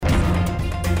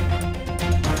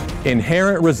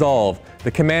Inherent resolve.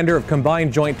 The commander of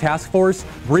Combined Joint Task Force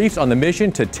briefs on the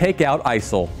mission to take out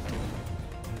ISIL.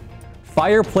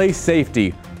 Fireplace safety.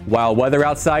 While weather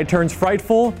outside turns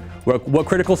frightful, what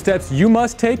critical steps you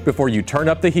must take before you turn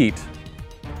up the heat.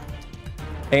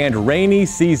 And rainy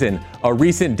season. A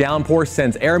recent downpour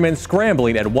sends airmen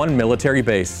scrambling at one military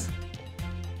base.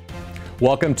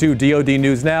 Welcome to DoD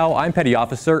News Now. I'm Petty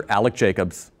Officer Alec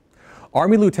Jacobs.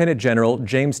 Army Lieutenant General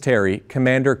James Terry,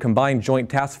 Commander Combined Joint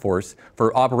Task Force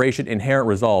for Operation Inherent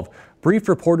Resolve, briefed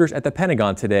reporters at the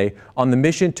Pentagon today on the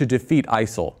mission to defeat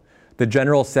ISIL. The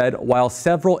general said while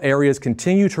several areas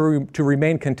continue to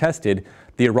remain contested,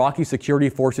 the Iraqi security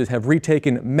forces have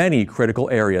retaken many critical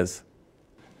areas.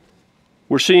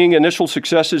 We're seeing initial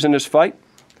successes in this fight.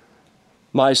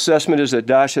 My assessment is that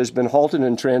Daesh has been halted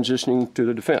in transitioning to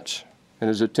the defense and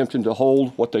is attempting to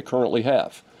hold what they currently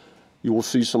have. You will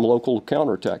see some local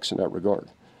counterattacks in that regard.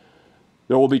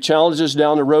 There will be challenges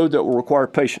down the road that will require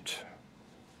patience.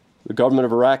 The government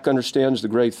of Iraq understands the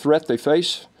grave threat they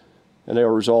face, and they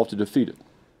are resolved to defeat it.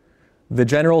 The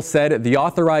general said the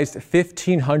authorized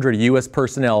 1,500 U.S.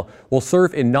 personnel will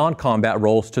serve in non-combat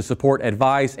roles to support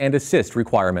advise and assist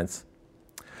requirements.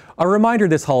 A reminder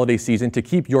this holiday season to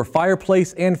keep your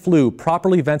fireplace and flue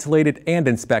properly ventilated and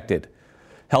inspected.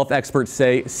 Health experts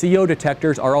say CO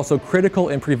detectors are also critical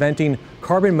in preventing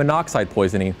carbon monoxide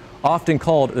poisoning, often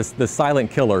called the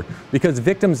silent killer, because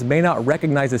victims may not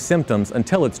recognize the symptoms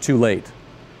until it's too late.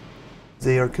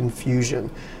 They are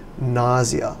confusion,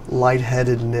 nausea,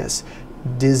 lightheadedness,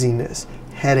 dizziness,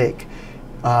 headache.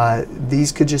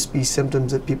 These could just be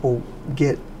symptoms that people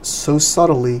get so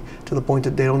subtly to the point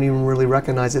that they don't even really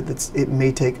recognize it. It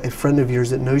may take a friend of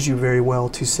yours that knows you very well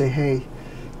to say, hey,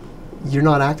 you're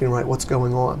not acting right, what's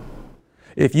going on?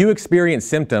 If you experience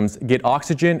symptoms, get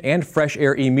oxygen and fresh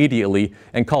air immediately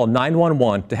and call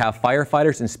 911 to have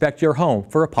firefighters inspect your home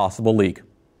for a possible leak.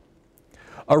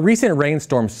 A recent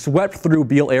rainstorm swept through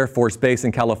Beale Air Force Base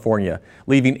in California,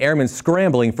 leaving airmen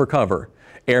scrambling for cover.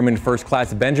 Airman First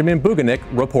Class Benjamin Buganik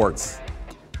reports.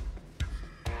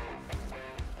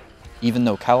 Even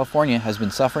though California has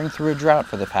been suffering through a drought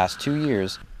for the past 2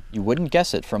 years, you wouldn't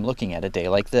guess it from looking at a day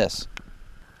like this.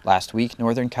 Last week,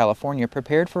 Northern California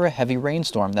prepared for a heavy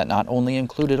rainstorm that not only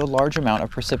included a large amount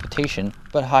of precipitation,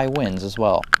 but high winds as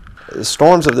well.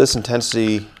 Storms of this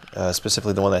intensity,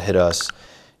 specifically the one that hit us,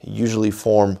 usually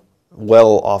form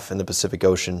well off in the Pacific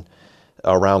Ocean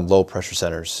around low pressure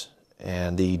centers.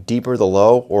 And the deeper the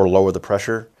low or lower the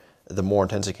pressure, the more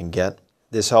intense it can get.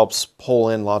 This helps pull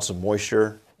in lots of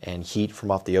moisture and heat from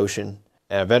off the ocean,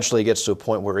 and eventually it gets to a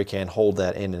point where it can hold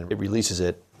that in and it releases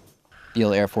it.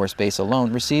 Beale Air Force Base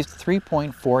alone received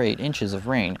 3.48 inches of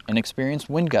rain and experienced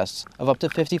wind gusts of up to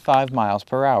 55 miles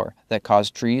per hour that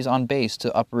caused trees on base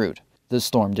to uproot. The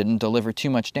storm didn't deliver too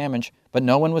much damage, but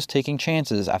no one was taking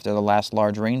chances after the last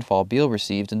large rainfall Beale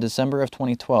received in December of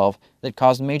 2012 that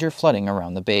caused major flooding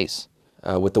around the base.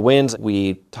 With the winds,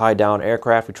 we tied down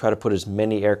aircraft. We tried to put as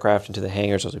many aircraft into the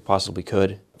hangars as we possibly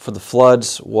could. For the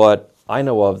floods, what I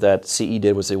know of that CE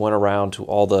did was they went around to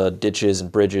all the ditches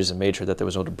and bridges and made sure that there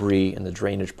was no debris in the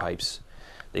drainage pipes.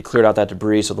 They cleared out that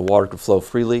debris so the water could flow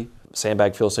freely.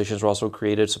 Sandbag fill stations were also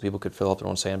created so people could fill up their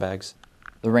own sandbags.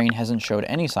 The rain hasn't showed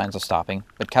any signs of stopping,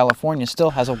 but California still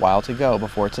has a while to go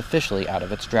before it's officially out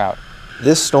of its drought.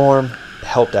 This storm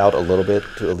helped out a little bit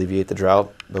to alleviate the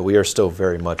drought, but we are still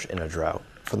very much in a drought.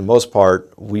 For the most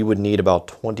part, we would need about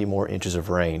 20 more inches of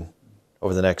rain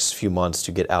over the next few months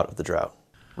to get out of the drought.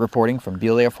 Reporting from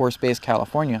Beale Air Force Base,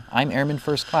 California, I'm Airman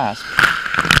First Class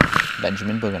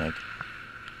Benjamin Buganik.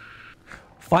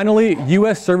 Finally,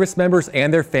 U.S. service members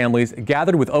and their families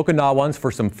gathered with Okinawans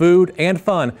for some food and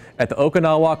fun at the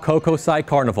Okinawa Kokosai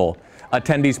Carnival.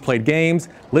 Attendees played games,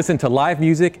 listened to live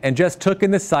music, and just took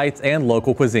in the sights and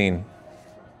local cuisine.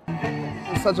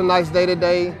 It's such a nice day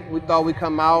today. We thought we'd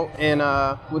come out, and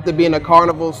with it being a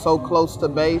carnival so close to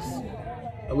base,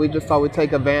 we just thought we'd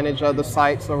take advantage of the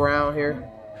sights around here.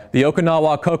 The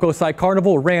Okinawa Kokosai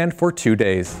Carnival ran for 2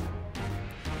 days.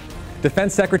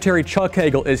 Defense Secretary Chuck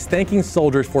Hagel is thanking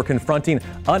soldiers for confronting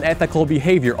unethical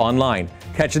behavior online.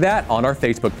 Catch that on our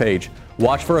Facebook page.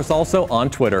 Watch for us also on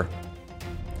Twitter.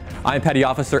 I'm Petty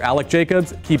Officer Alec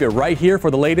Jacobs. Keep it right here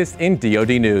for the latest in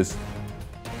DoD News.